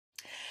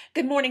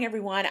Good morning,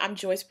 everyone. I'm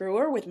Joyce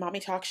Brewer with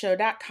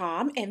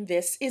mompetition.com, and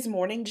this is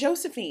Morning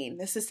Josephine.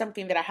 This is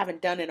something that I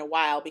haven't done in a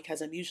while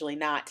because I'm usually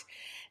not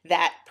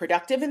that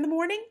productive in the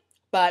morning.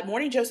 But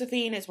Morning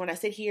Josephine is when I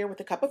sit here with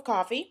a cup of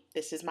coffee.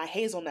 This is my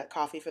hazelnut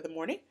coffee for the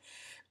morning.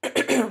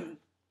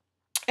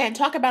 And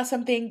talk about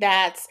something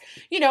that's,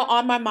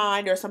 on my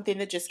mind or something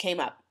that just came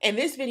up. And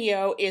this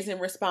video is in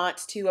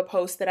response to a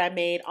post that I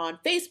made on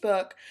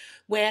Facebook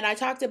when I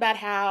talked about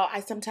how I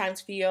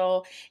sometimes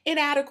feel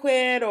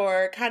inadequate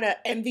or kind of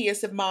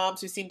envious of moms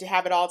who seem to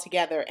have it all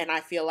together, and I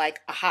feel like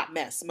a hot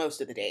mess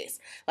most of the days.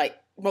 Like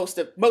most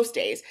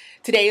days.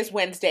 Today is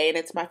Wednesday and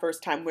it's my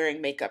first time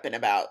wearing makeup in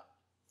about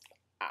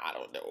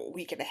a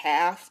week and a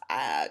half.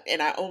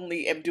 And I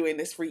only am doing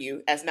this for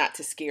you as not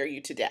to scare you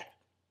to death.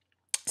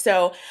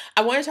 So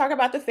I want to talk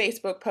about the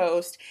Facebook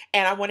post,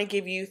 and I want to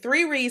give you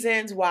 3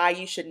 reasons why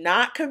you should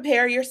not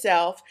compare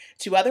yourself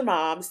to other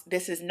moms.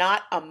 This is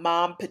not a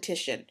mom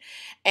petition.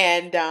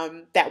 And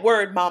that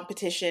word mom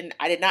petition,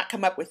 I did not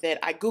come up with it.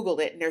 I Googled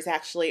it, and there's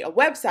actually a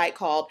website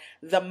called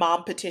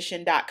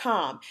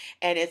mompetition.com.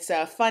 And it's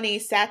a funny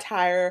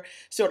satire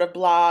sort of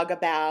blog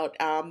about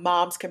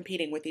moms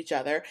competing with each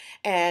other.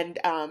 And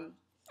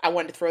I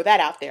wanted to throw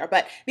that out there.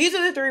 But these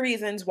are the 3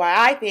 reasons why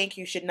I think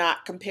you should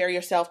not compare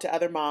yourself to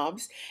other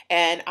moms.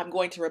 And I'm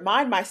going to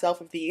remind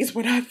myself of these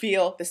when I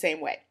feel the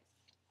same way.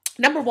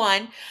 Number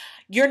 1,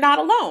 you're not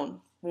alone.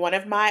 One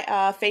of my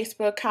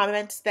Facebook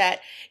comments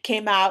that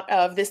came out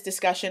of this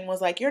discussion was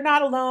like, you're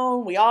not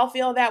alone. We all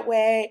feel that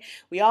way.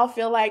 We all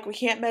feel like we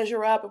can't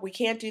measure up, we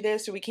can't do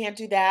this, or we can't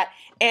do that.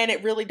 And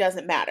it really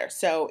doesn't matter.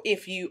 So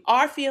if you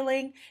are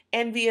feeling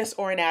envious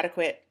or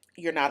inadequate,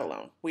 you're not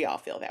alone. We all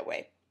feel that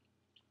way.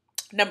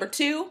 Number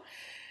 2,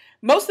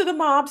 most of the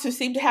moms who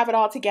seem to have it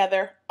all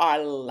together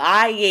are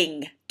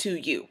lying to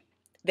you.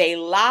 They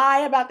lie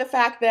about the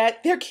fact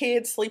that their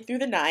kids sleep through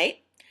the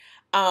night.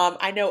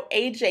 I know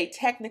AJ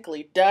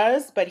technically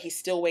does, but he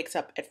still wakes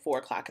up at 4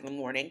 o'clock in the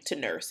morning to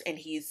nurse, and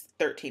he's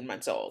 13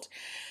 months old.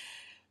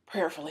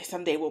 Prayerfully,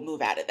 someday we'll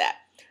move out of that.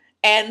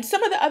 And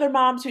some of the other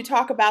moms who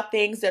talk about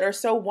things that are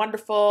so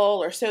wonderful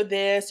or so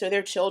this or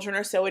their children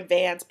are so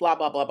advanced, blah,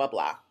 blah, blah, blah,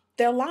 blah.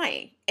 They're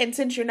lying. And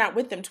since you're not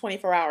with them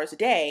 24 hours a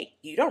day,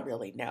 you don't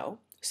really know.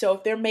 So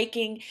if they're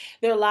making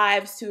their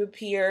lives to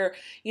appear,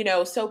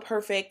 so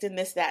perfect and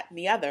this, that, and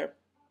the other,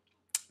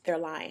 they're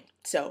lying.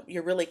 So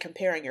you're really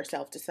comparing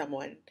yourself to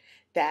someone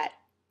that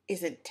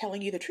isn't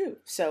telling you the truth.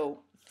 So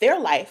their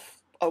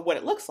life, or what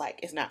it looks like,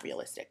 is not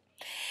realistic.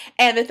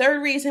 And the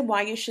 3rd reason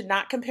why you should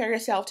not compare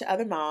yourself to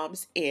other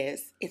moms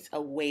is it's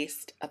a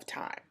waste of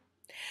time.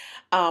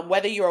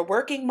 Whether you're a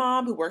working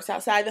mom who works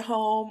outside the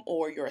home,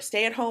 or you're a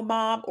stay-at-home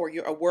mom, or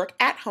you're a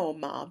work-at-home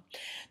mom,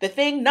 the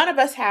thing none of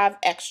us have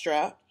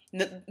extra,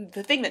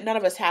 the thing that none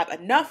of us have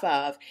enough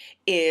of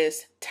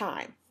is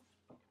time.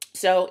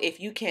 So if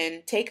you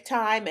can take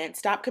time and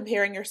stop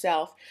comparing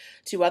yourself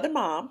to other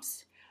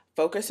moms,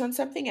 focus on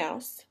something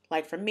else.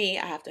 Like for me,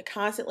 I have to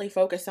constantly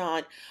focus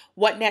on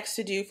what next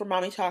to do for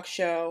Mommy Talk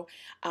Show,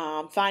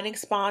 finding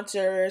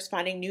sponsors,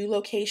 finding new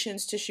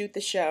locations to shoot the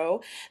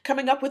show,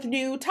 coming up with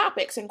new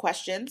topics and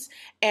questions,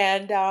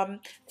 and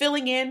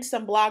filling in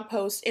some blog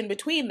posts in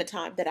between the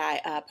time that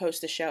I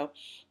post the show.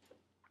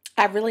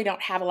 I really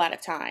don't have a lot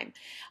of time,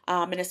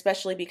 and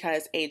especially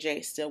because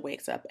AJ still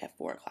wakes up at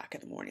 4 o'clock in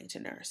the morning to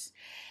nurse.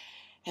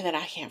 And then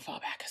I can't fall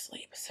back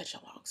asleep. It's such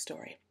a long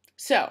story.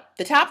 So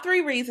the top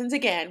 3 reasons,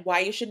 again, why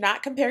you should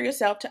not compare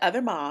yourself to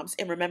other moms,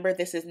 and remember,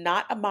 this is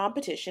not a mom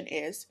petition,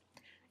 is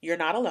you're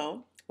not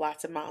alone.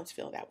 Lots of moms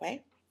feel that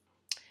way.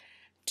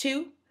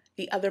 2,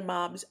 the other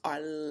moms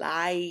are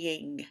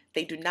lying.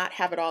 They do not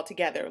have it all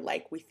together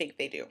like we think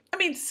they do. I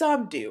mean,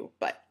 some do,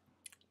 but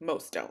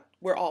most don't.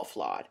 We're all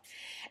flawed.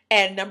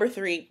 And number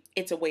 3,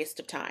 it's a waste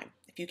of time.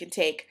 If you can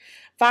take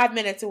 5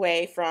 minutes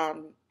away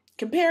from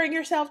comparing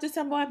yourself to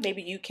someone,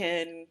 maybe you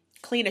can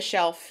clean a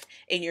shelf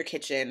in your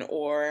kitchen,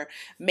 or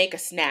make a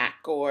snack,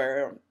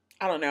 or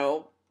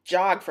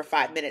jog for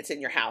 5 minutes in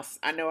your house.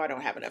 I know I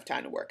don't have enough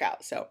time to work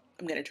out, so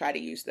I'm going to try to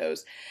use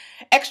those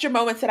extra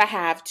moments that I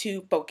have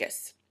to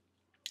focus.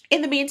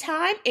 In the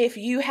meantime, if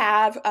you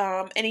have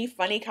any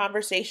funny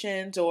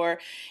conversations or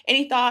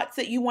any thoughts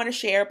that you want to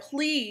share,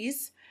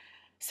 please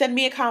send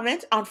me a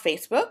comment on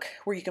Facebook,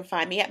 where you can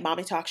find me at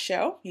Mommy Talk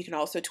Show. You can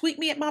also tweet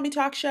me at Mommy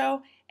Talk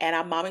Show, and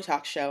I'm Mommy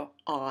Talk Show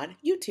on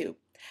YouTube.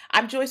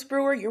 I'm Joyce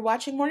Brewer. You're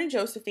watching Morning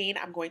Josephine.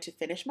 I'm going to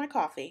finish my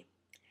coffee.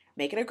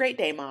 Make it a great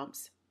day,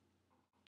 moms.